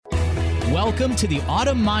Welcome to the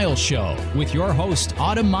Autumn Miles Show with your host,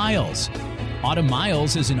 Autumn Miles. Autumn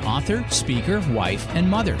Miles is an author, speaker, wife, and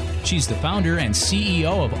mother. She's the founder and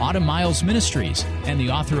CEO of Autumn Miles Ministries and the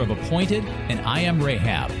author of Appointed and I Am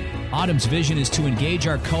Rahab. Autumn's vision is to engage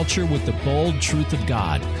our culture with the bold truth of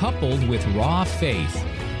God, coupled with raw faith.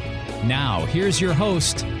 Now, here's your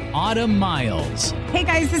host, Autumn Miles. Hey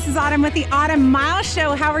guys, this is Autumn with the Autumn Miles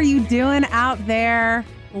Show. How are you doing out there?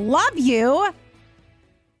 Love you.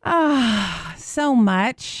 So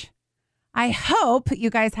much. I hope you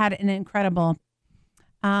guys had an incredible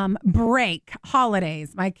break,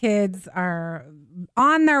 holidays. My kids are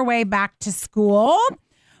on their way back to school,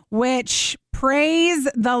 which praise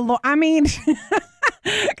the Lord. I mean, can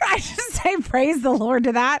I just say praise the Lord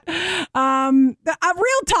to that?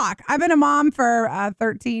 Real talk. I've been a mom for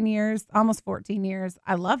 13 years, almost 14 years.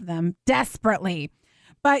 I love them desperately.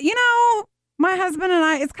 But, you know, my husband and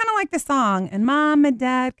I, it's kind of like the song, and Mom and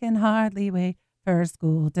Dad can hardly wait for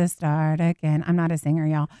school to start again. I'm not a singer,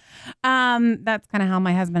 y'all. That's kind of how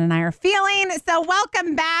my husband and I are feeling. So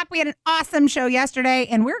welcome back. We had an awesome show yesterday,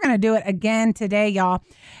 and we're going to do it again today, y'all.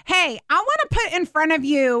 Hey, I want to put in front of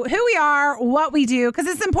you who we are, what we do, because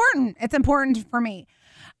it's important. It's important for me.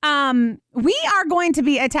 We are going to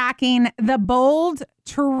be attacking the bold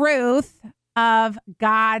truth of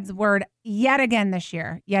God's word yet again this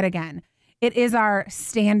year, yet again. It is our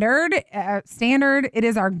standard. It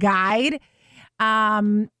is our guide.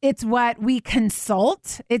 It's what we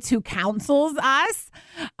consult. It's who counsels us.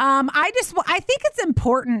 I think it's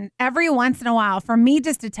important every once in a while for me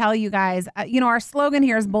just to tell you guys, our slogan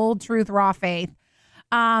here is bold truth, raw faith.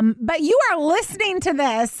 But you are listening to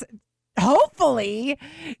this, hopefully,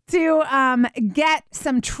 to get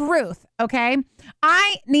some truth. Okay.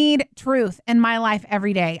 I need truth in my life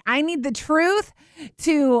every day. I need the truth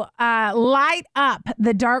to light up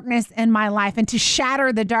the darkness in my life and to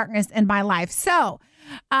shatter the darkness in my life. So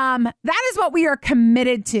that is what we are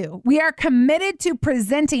committed to. We are committed to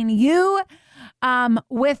presenting you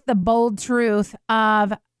with the bold truth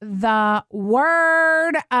of the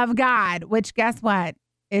Word of God, which, guess what,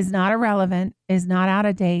 is not irrelevant, is not out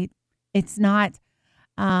of date. It's not,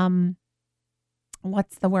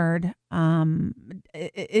 what's the word?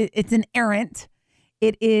 It's inerrant.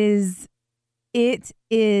 It is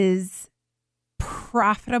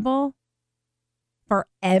profitable for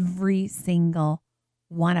every single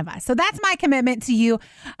one of us. So that's my commitment to you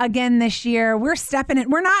again this year. We're stepping it.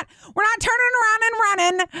 We're not turning around and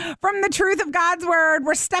running from the truth of God's word.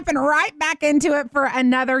 We're stepping right back into it for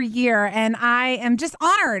another year. And I am just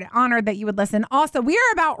honored that you would listen. Also, we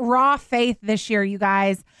are about raw faith this year, you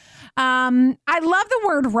guys. I love the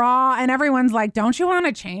word raw, and everyone's like, don't you want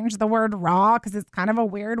to change the word raw? Because it's kind of a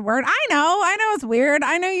weird word. I know it's weird.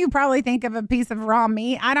 I know you probably think of a piece of raw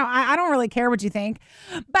meat. I don't really care what you think,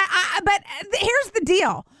 but here's the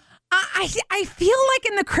deal. I feel like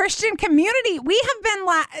in the Christian community, we have been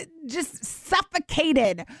just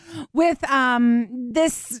suffocated with,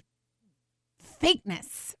 this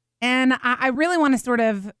fakeness. And I really want to sort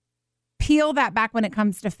of peel that back when it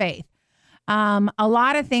comes to faith. A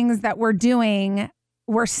lot of things that we're doing,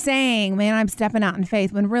 we're saying, man, I'm stepping out in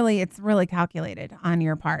faith, when really it's really calculated on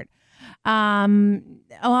your part.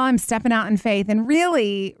 I'm stepping out in faith. And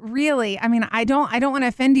really, I mean, I don't want to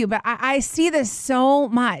offend you, but I see this so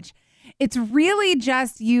much. It's really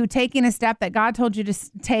just you taking a step that God told you to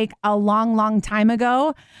take a long, long time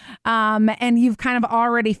ago. And you've kind of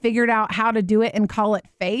already figured out how to do it and call it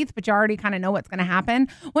faith, but you already kind of know what's going to happen.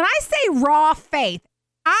 When I say raw faith,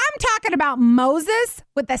 I'm talking about Moses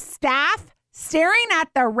with the staff staring at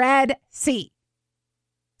the Red Sea,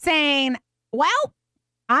 saying, well,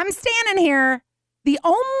 I'm standing here. The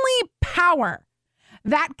only power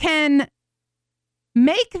that can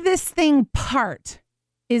make this thing part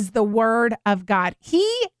is the word of God. He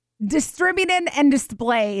distributed and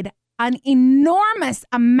displayed an enormous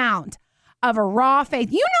amount of a raw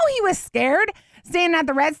faith. You know, he was scared standing at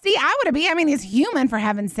the Red Sea. I would be. I mean, he's human, for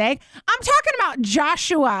heaven's sake. I'm talking about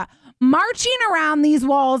Joshua marching around these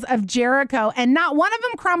walls of Jericho, and not one of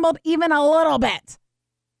them crumbled even a little bit.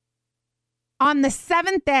 On the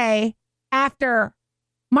seventh day, after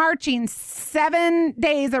marching 7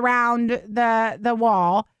 days around the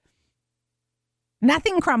wall,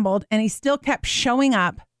 nothing crumbled, and he still kept showing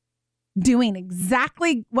up, doing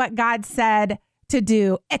exactly what God said to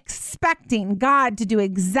do, expecting God to do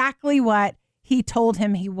exactly what he told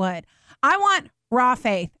him he would. I want raw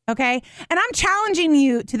faith, okay? And I'm challenging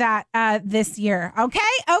you to that this year, okay?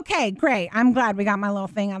 Okay, great. I'm glad we got my little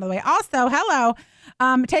thing out of the way. Also, hello.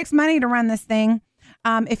 It takes money to run this thing.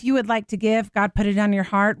 If you would like to give, God put it on your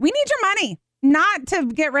heart. We need your money. not to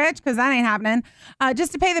get rich, because that ain't happening.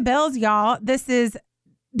 Just to pay the bills, y'all. This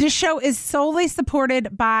show is solely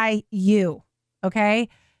supported by you. Okay?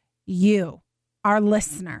 You, our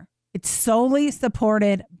listener. It's solely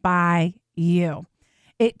supported by you.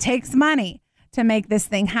 It takes money to make this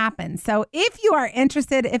thing happen. So if you are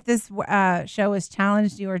interested, if this show has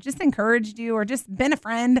challenged you or just encouraged you or just been a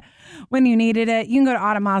friend when you needed it, you can go to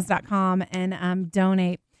autumnmiles.com and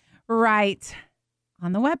donate right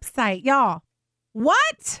on the website. Y'all,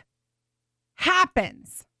 what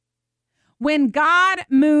happens when God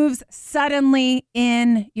moves suddenly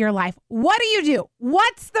in your life? What do?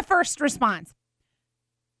 What's the first response?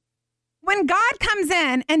 When God comes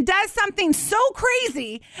in and does something so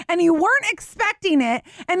crazy and you weren't expecting it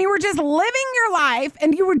and you were just living your life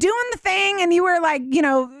and you were doing the thing and you were like,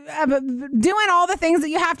 doing all the things that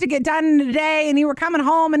you have to get done in a day, and you were coming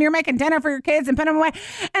home and you're making dinner for your kids and putting them away.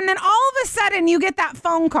 And then all of a sudden you get that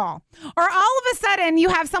phone call, or all of a sudden you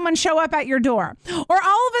have someone show up at your door, or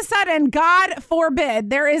all of a sudden, God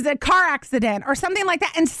forbid, there is a car accident or something like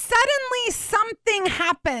that. And suddenly something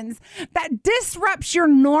happens that disrupts your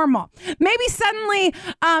normal. Maybe suddenly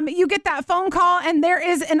you get that phone call and there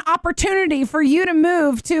is an opportunity for you to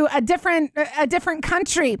move to a different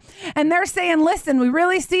country. And they're saying, listen, we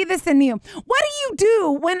really see this in you. What do you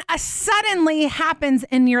do when a suddenly happens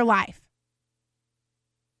in your life?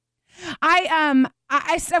 I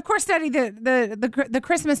of course study the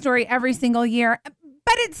Christmas story every single year,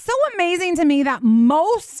 but it's so amazing to me that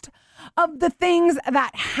most of the things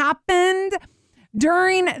that happened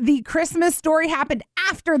during the Christmas story happened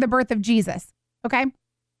after the birth of Jesus. Okay.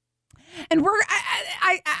 And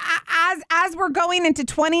as we're going into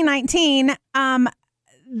 2019,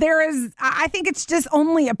 I think it's just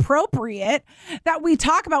only appropriate that we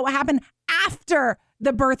talk about what happened after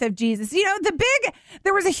the birth of Jesus.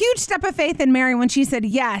 There was a huge step of faith in Mary when she said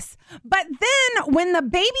yes. But then when the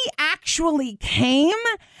baby actually came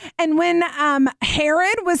and when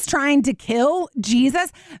Herod was trying to kill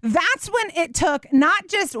Jesus, that's when it took not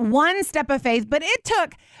just one step of faith, but it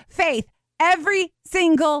took faith every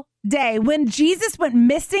single day. When Jesus went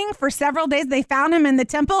missing for several days, they found him in the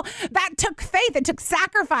temple. That took faith. It took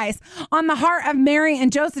sacrifice on the heart of Mary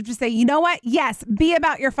and Joseph to say, you know what? Yes, be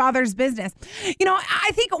about your father's business.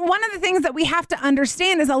 I think one of the things that we have to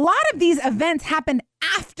understand is a lot of these events happened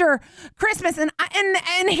after Christmas. And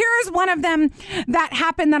here's one of them that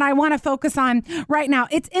happened that I want to focus on right now.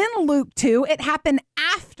 It's in Luke 2. It happened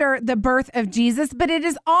after the birth of Jesus, but it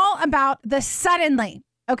is all about the suddenly.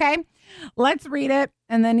 Okay? Let's read it.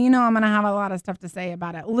 And then, I'm going to have a lot of stuff to say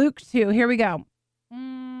about it. Luke 2, here we go.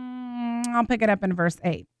 I'll pick it up in verse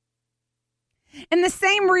 8. In the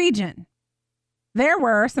same region, there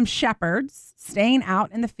were some shepherds staying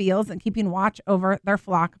out in the fields and keeping watch over their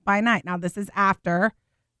flock by night. Now, this is after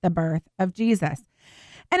the birth of Jesus.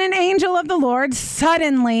 And an angel of the Lord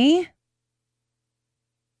suddenly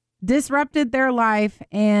disrupted their life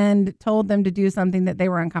and told them to do something that they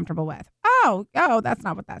were uncomfortable with. Oh, that's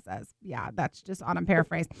not what that says. Yeah, that's just on a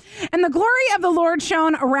paraphrase. And the glory of the Lord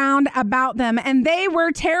shone around about them, and they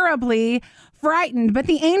were terribly frightened. But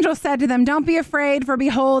the angel said to them, don't be afraid, for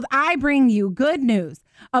behold, I bring you good news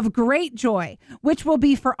of great joy, which will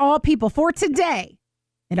be for all people. For today,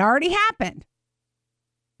 it already happened.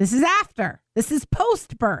 This is after. This is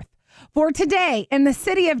post-birth. For today, in the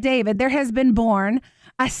city of David, there has been born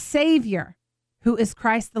a Savior who is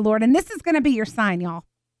Christ the Lord. And this is going to be your sign, y'all.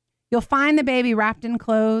 You'll find the baby wrapped in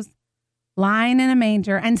clothes, lying in a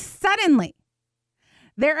manger. And suddenly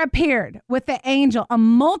there appeared with the angel a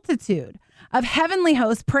multitude of heavenly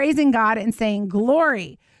hosts praising God and saying,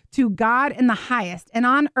 glory to God in the highest, and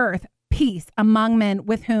on earth peace among men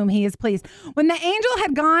with whom he is pleased. When the angel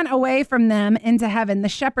had gone away from them into heaven, the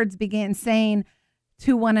shepherds began saying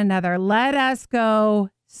to one another, let us go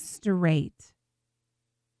straight.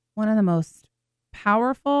 One of the most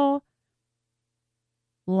powerful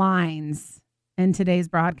lines in today's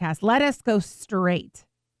broadcast. Let us go straight.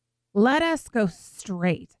 Let us go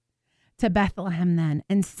straight to Bethlehem then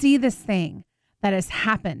and see this thing that has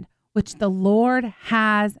happened, which the Lord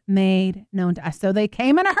has made known to us. So they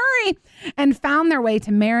came in a hurry and found their way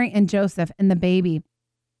to Mary and Joseph and the baby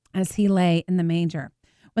as he lay in the manger.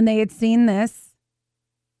 When they had seen this,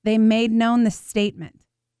 they made known the statement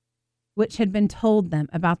which had been told them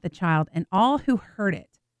about the child, and all who heard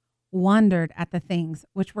it wondered at the things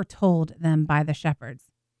which were told them by the shepherds.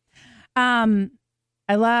 I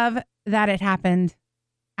love that it happened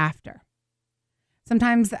after.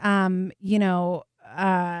 Sometimes, God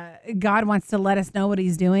wants to let us know what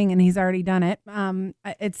he's doing, and he's already done it. I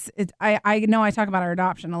know I talk about our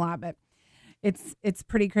adoption a lot, but it's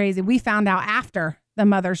pretty crazy. We found out after the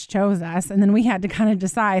mothers chose us. And then we had to kind of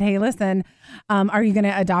decide, hey, listen, are you going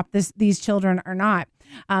to adopt these children or not?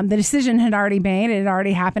 The decision had already made. It had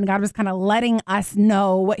already happened. God was kind of letting us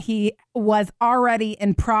know what he was already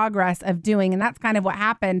in progress of doing. And that's kind of what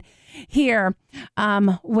happened here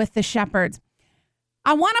with the shepherds.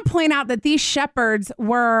 I want to point out that these shepherds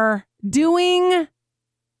were doing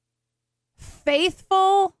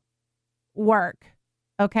faithful work,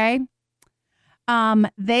 okay?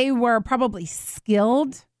 They were probably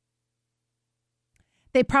skilled.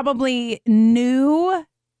 They probably knew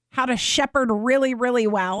how to shepherd really, really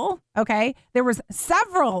well, okay? There was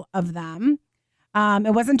several of them.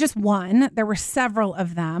 It wasn't just one. There were several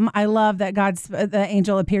of them. I love that the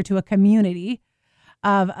angel appeared to a community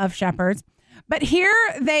of shepherds. But here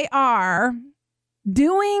they are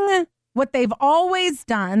doing what they've always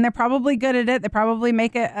done. They're probably good at it. They probably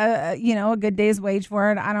make a good day's wage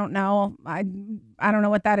for it. I don't know. I don't know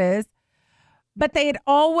what that is. But they had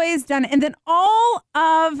always done it. And then all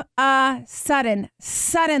of a sudden,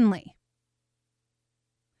 suddenly,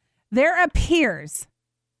 there appears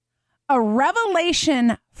a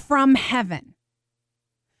revelation from heaven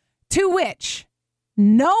to which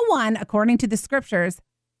no one, according to the scriptures,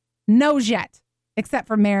 knows yet, except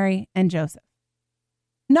for Mary and Joseph.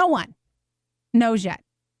 No one knows yet.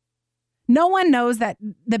 No one knows that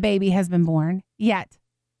the baby has been born yet.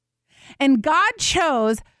 And God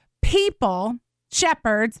chose people,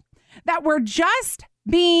 shepherds, that were just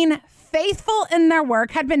being faithful in their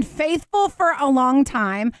work, had been faithful for a long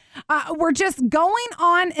time, were just going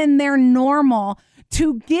on in their normal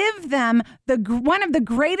to give them one of the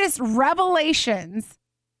greatest revelations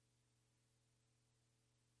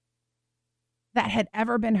that had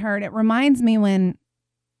ever been heard. It reminds me when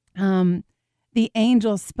the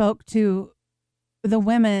angel spoke to the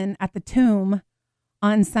women at the tomb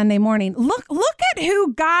on Sunday morning. Look at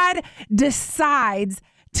who God decides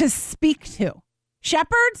to speak to.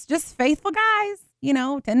 Shepherds, just faithful guys,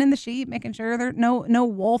 tending the sheep, making sure there no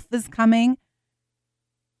wolf is coming.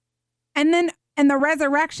 And then in the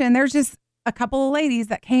resurrection, there's just a couple of ladies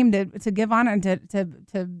that came to give honor and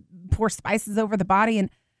to pour spices over the body, and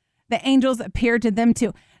the angels appeared to them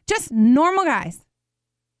too. Just normal guys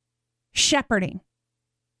shepherding.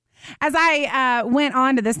 As I went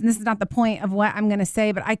on to this, and this is not the point of what I'm going to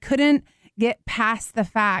say, but I couldn't get past the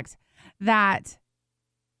fact that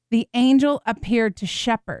the angel appeared to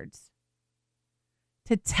shepherds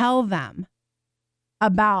to tell them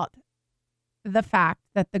about the fact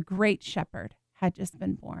that the great shepherd had just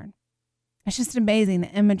been born. It's just amazing. The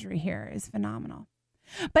imagery here is phenomenal.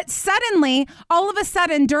 But suddenly, all of a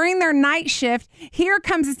sudden, during their night shift, here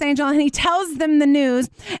comes this angel and he tells them the news,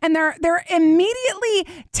 and they're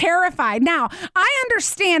immediately terrified. Now, I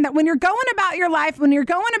understand that when you're going about your life, when you're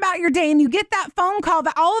going about your day, and you get that phone call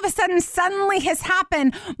that all of a sudden suddenly has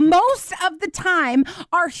happened, most of the time,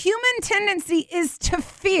 our human tendency is to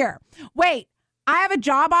fear. Wait, I have a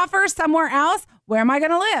job offer somewhere else. Where am I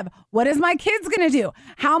going to live? What is my kids going to do?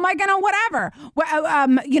 How am I going to whatever?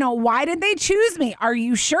 Why did they choose me? Are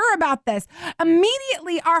you sure about this?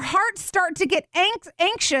 Immediately, our hearts start to get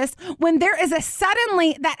anxious when there is a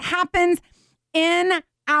suddenly that happens in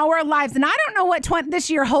our lives. And I don't know what this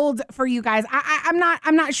year holds for you guys. I'm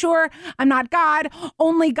not sure. I'm not God.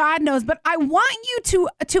 Only God knows. But I want you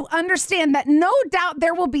to understand that no doubt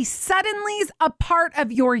there will be suddenlies a part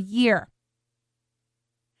of your year.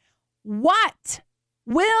 What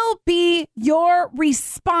will be your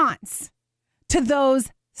response to those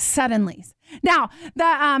suddenlies? Now,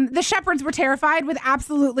 the shepherds were terrified with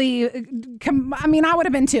absolutely, I would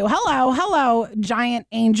have been too. Hello, giant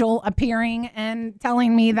angel appearing and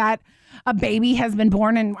telling me that a baby has been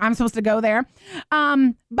born and I'm supposed to go there.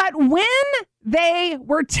 But when they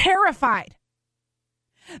were terrified,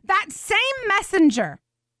 that same messenger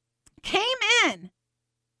came in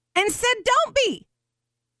and said, "Don't be.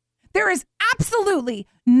 There is absolutely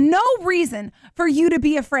no reason for you to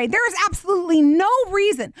be afraid. There is absolutely no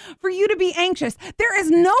reason for you to be anxious. There is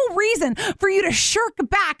no reason for you to shirk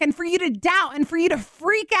back and for you to doubt and for you to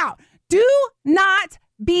freak out. Do not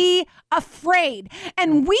be afraid."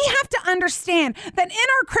 And we have to understand that in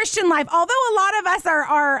our Christian life, although a lot of us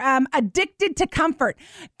are addicted to comfort,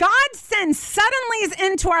 God sends suddenlies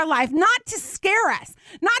into our life, not to scare us,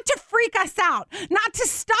 not to freak us out, not to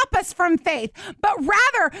stop us from faith, but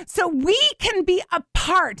rather so we can be a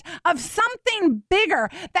part of something bigger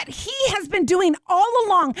that he has been doing all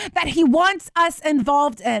along, that he wants us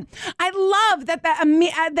involved in. I love that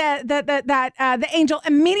the angel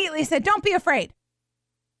immediately said, "Don't be afraid.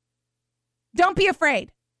 Don't be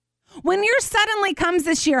afraid." When your suddenly comes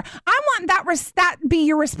this year, I want that be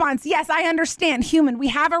your response. Yes, I understand. Human. We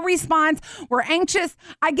have a response. We're anxious.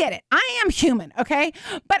 I get it. I am human, okay?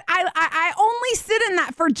 But I only sit in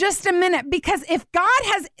that for just a minute, because if God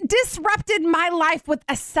has disrupted my life with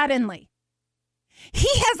a suddenly, he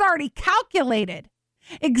has already calculated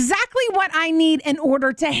exactly what I need in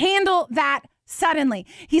order to handle that suddenly.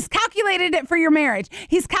 He's calculated it for your marriage.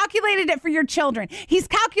 He's calculated it for your children. He's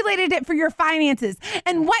calculated it for your finances.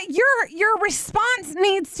 And what your response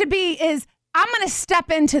needs to be is, I'm going to step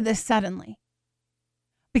into this suddenly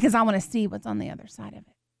because I want to see what's on the other side of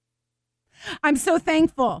it. I'm so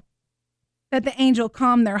thankful that the angel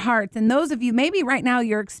calmed their hearts. And those of you, maybe right now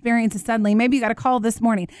you're experiencing suddenly, maybe you got a call this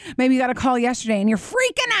morning, maybe you got a call yesterday and you're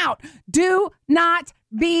freaking out. Do not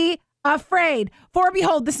be afraid. For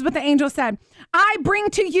behold, this is what the angel said. I bring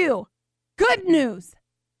to you good news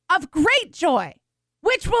of great joy,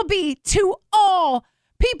 which will be to all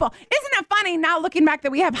people. Isn't it funny now looking back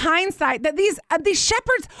that we have hindsight that these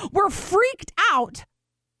shepherds were freaked out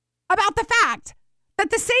about the fact that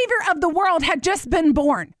the Savior of the world had just been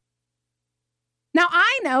born. Now,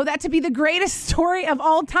 I know that to be the greatest story of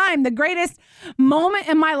all time. The greatest moment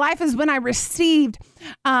in my life is when I received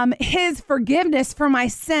his forgiveness for my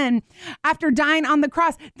sin after dying on the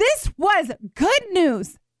cross. This was good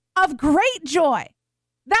news of great joy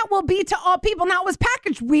that will be to all people. Now, it was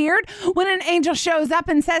packaged weird when an angel shows up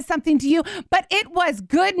and says something to you, but it was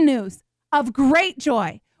good news of great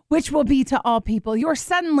joy, which will be to all people. Your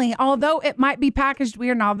suddenly, although it might be packaged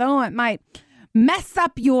weird, and although it might mess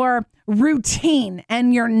up your routine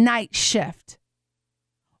and your night shift,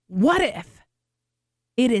 what if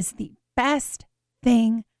it is the best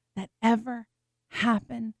thing that ever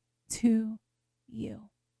happened to you?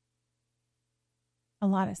 A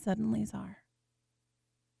lot of suddenlies are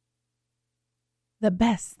the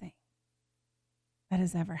best thing that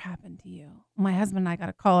has ever happened to you. My husband and I got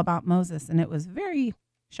a call about Moses, and it was very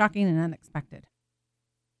shocking and unexpected.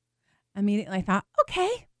 Immediately I thought,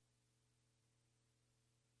 okay.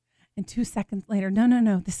 And 2 seconds later,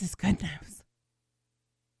 no, this is good news.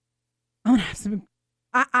 I'm gonna have some.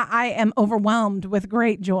 I am overwhelmed with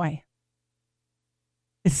great joy.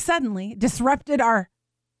 It suddenly disrupted our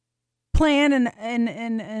plan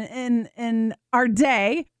and our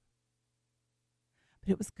day,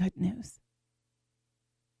 but it was good news.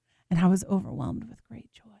 And I was overwhelmed with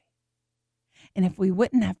great joy. And if we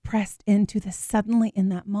wouldn't have pressed into the suddenly in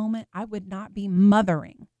that moment, I would not be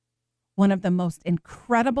mothering one of the most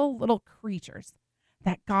incredible little creatures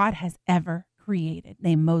that God has ever created,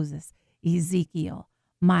 named Moses, Ezekiel,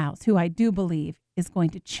 Miles, who I do believe is going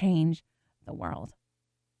to change the world.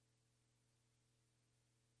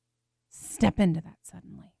 Step into that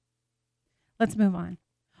suddenly. Let's move on.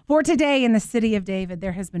 For today in the city of David,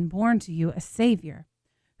 there has been born to you a Savior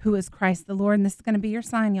who is Christ the Lord. And this is going to be your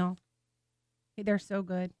sign, y'all. They're so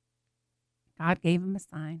good. God gave him a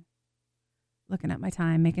sign. Looking at my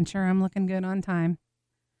time, making sure I'm looking good on time.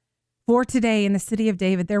 For today in the city of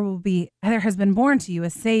David, there has been born to you a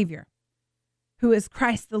Savior who is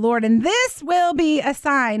Christ the Lord. And this will be a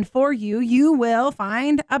sign for you. You will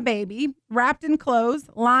find a baby wrapped in clothes,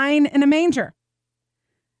 lying in a manger.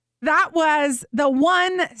 That was the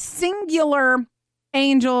one singular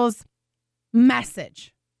angel's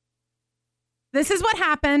message. This is what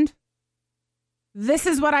happened. This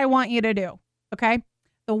is what I want you to do. Okay?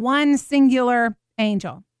 The one singular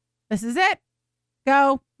angel. This is it.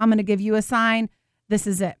 Go. I'm going to give you a sign. This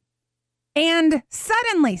is it. And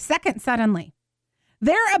suddenly,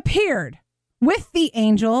 there appeared with the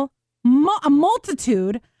angel a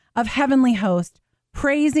multitude of heavenly hosts,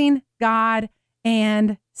 praising God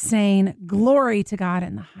and saying, glory to God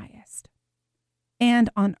in the highest, and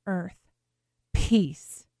on earth,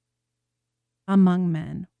 peace among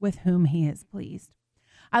men with whom he is pleased.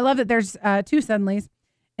 I love that there's two suddenlies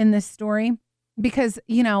in this story because,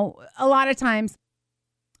 you know, a lot of times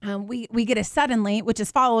we get a suddenly, which is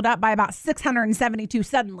followed up by about 672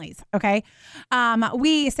 suddenlies. Okay.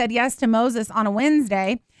 We said yes to Moses on a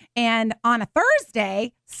Wednesday, and on a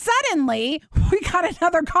Thursday, suddenly we got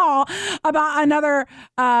another call about another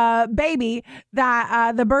baby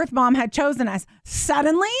that the birth mom had chosen us.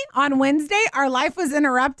 Suddenly on Wednesday, our life was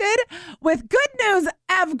interrupted with good news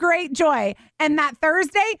of great joy. And that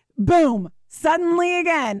Thursday, boom, suddenly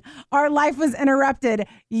again, our life was interrupted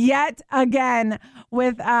yet again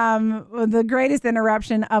with the greatest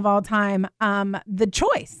interruption of all time, the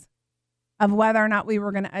choice of whether or not we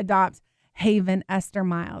were going to adopt Haven Esther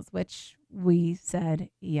Miles, which we said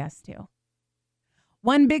yes to.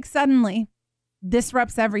 One big suddenly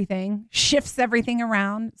disrupts everything, shifts everything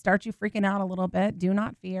around, starts you freaking out a little bit. Do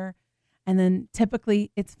not fear. And then typically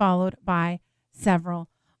it's followed by several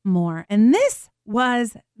more. And this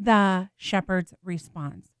was the shepherd's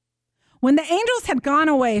response. When the angels had gone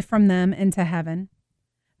away from them into heaven,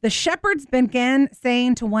 the shepherds began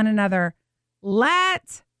saying to one another,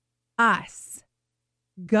 "Let us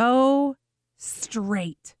go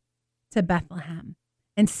straight to Bethlehem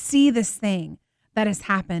and see this thing that has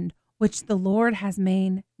happened, which the Lord has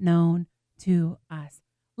made known to us."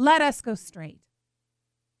 Let us go straight.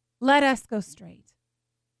 Let us go straight.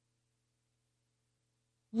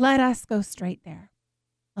 Let us go straight there.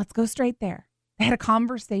 Let's go straight there. They had a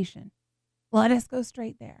conversation. Let us go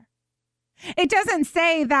straight there. It doesn't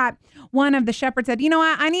say that one of the shepherds said, "You know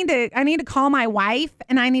what? I need to call my wife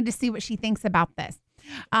and I need to see what she thinks about this.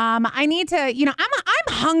 I need to,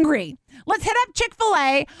 I'm hungry. Let's hit up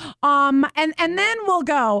Chick-fil-A, and then we'll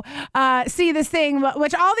go see this thing,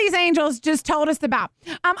 which all these angels just told us about.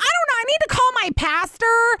 I don't know. I need to call my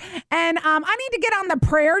pastor, and I need to get on the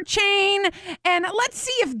prayer chain, and let's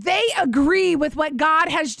see if they agree with what God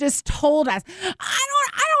has just told us. I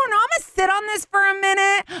don't know. I'm gonna sit on this for a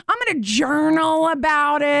minute. I'm gonna journal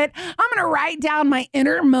about it. I'm gonna write down my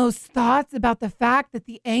innermost thoughts about the fact that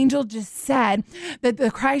the angel just said that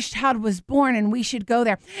the Christ child was born and we should go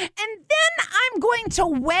there. And then I'm going to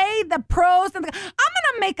weigh the pros and I'm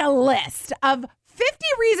going to make a list of 50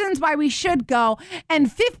 reasons why we should go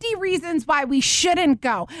and 50 reasons why we shouldn't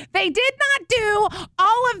go. They did not do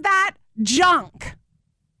all of that junk.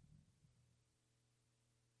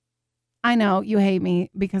 I know you hate me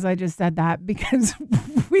because I just said that, because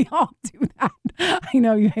we all do that. I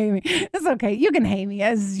know you hate me. It's okay. You can hate me,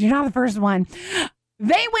 as you're not the first one.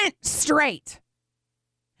 They went straight.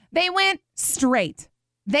 They went straight.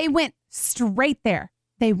 They went straight there.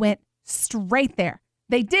 They went straight there.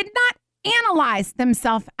 They did not analyze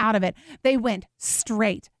themselves out of it. They went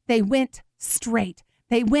straight. They went straight.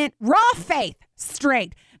 They went raw faith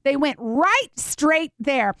straight. They went right straight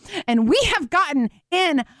there. And we have gotten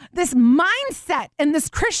in this mindset in this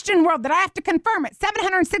Christian world that I have to confirm it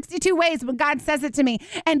 762 ways when God says it to me.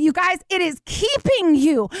 And you guys, it is keeping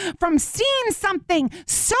you from seeing something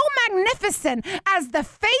so magnificent as the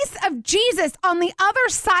face of Jesus on the other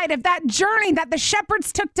side of that journey that the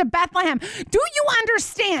shepherds took to Bethlehem. Do you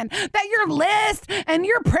understand that your list and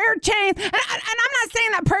your prayer chain, and I'm not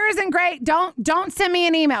saying that prayer isn't great. Don't send me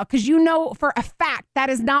an email, because you know for a fact that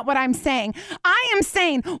is not what I'm saying. I am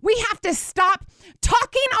saying we have to stop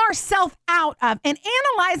talking ourselves out of and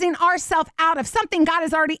analyzing ourselves out of something God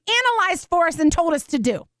has already analyzed for us and told us to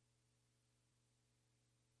do.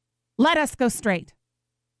 Let us go straight.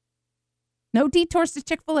 No detours to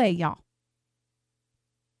Chick-fil-A, y'all.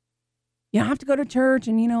 You don't have to go to church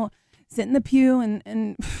and, sit in the pew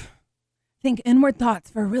and think inward thoughts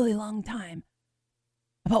for a really long time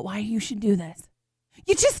about why you should do this.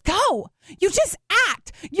 You just go. You just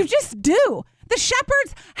act. You just do. The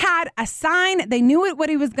shepherds had a sign. They knew what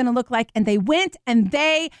he was going to look like, and they went and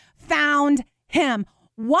they found him.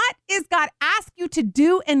 What is God ask you to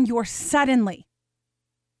do in your suddenly?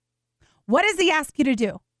 What does he ask you to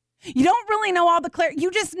do? You don't really know all the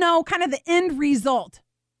you just know kind of the end result.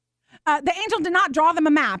 The angel did not draw them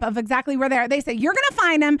a map of exactly where they are. They say, you're going to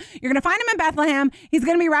find him. You're going to find him in Bethlehem. He's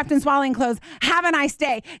going to be wrapped in swaddling clothes. Have a nice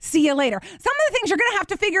day. See you later. Some of the things you're going to have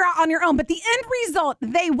to figure out on your own. But the end result,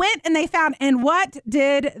 they went and they found. And what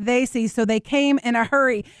did they see? So they came in a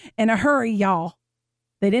hurry, y'all.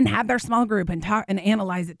 They didn't have their small group and talk and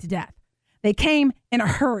analyze it to death. They came in a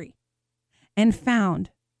hurry and found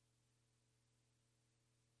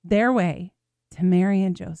their way to Mary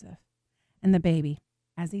and Joseph and the baby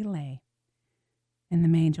as he lay in the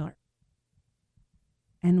manger.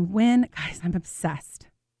 And guys, I'm obsessed.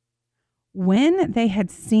 When they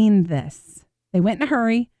had seen this, they went in a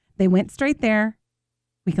hurry. They went straight there.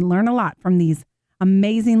 We can learn a lot from these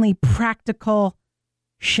amazingly practical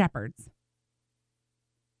shepherds.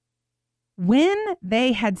 When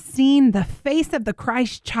they had seen the face of the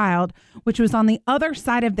Christ child, which was on the other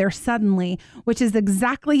side of their suddenly, which is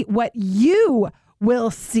exactly what you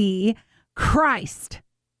will see, Christ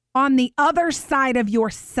on the other side of your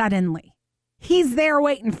suddenly. He's there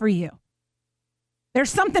waiting for you. There's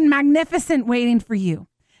something magnificent waiting for you.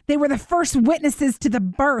 They were the first witnesses to the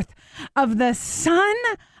birth of the Son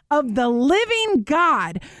of the living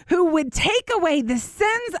God who would take away the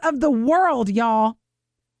sins of the world, y'all.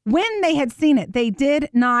 When they had seen it, they did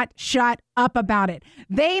not shut up about it.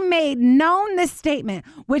 They made known this statement,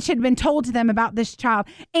 which had been told to them about this child.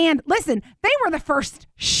 And listen, they were the first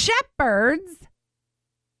shepherds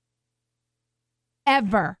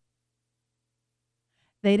ever.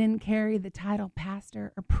 They didn't carry the title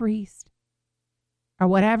pastor or priest or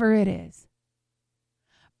whatever it is.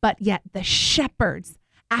 But yet the shepherds,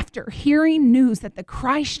 after hearing news that the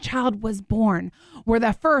Christ child was born, were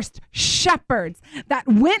the first shepherds that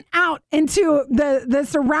went out into the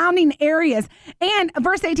surrounding areas. And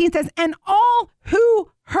verse 18 says, and all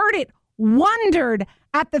who heard it wondered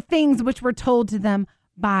at the things which were told to them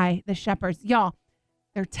by the shepherds. Y'all,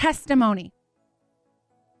 their testimony,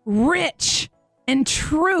 rich in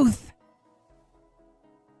truth,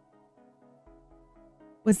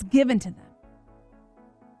 was given to them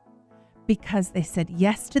because they said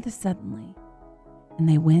yes to the suddenly and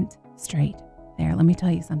they went straight there. Let me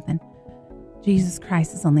tell you something. Jesus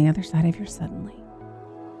Christ is on the other side of your suddenly.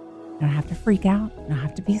 You don't have to freak out. You don't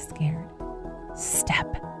have to be scared.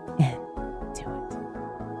 Step into it.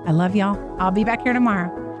 I love y'all. I'll be back here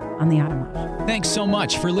tomorrow on the Autumn Mile Show. Thanks so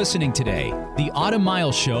much for listening today. The Autumn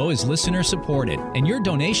Mile Show is listener supported, and your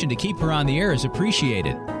donation to keep her on the air is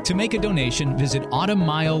appreciated. To make a donation, visit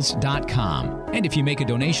autumnmiles.com. And if you make a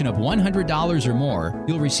donation of $100 or more,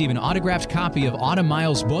 you'll receive an autographed copy of Autumn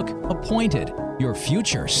Miles' book, Appointed. Your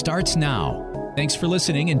future starts now. Thanks for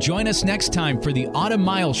listening, and join us next time for the Autumn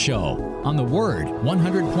Mile Show on the Word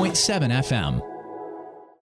 100.7 FM.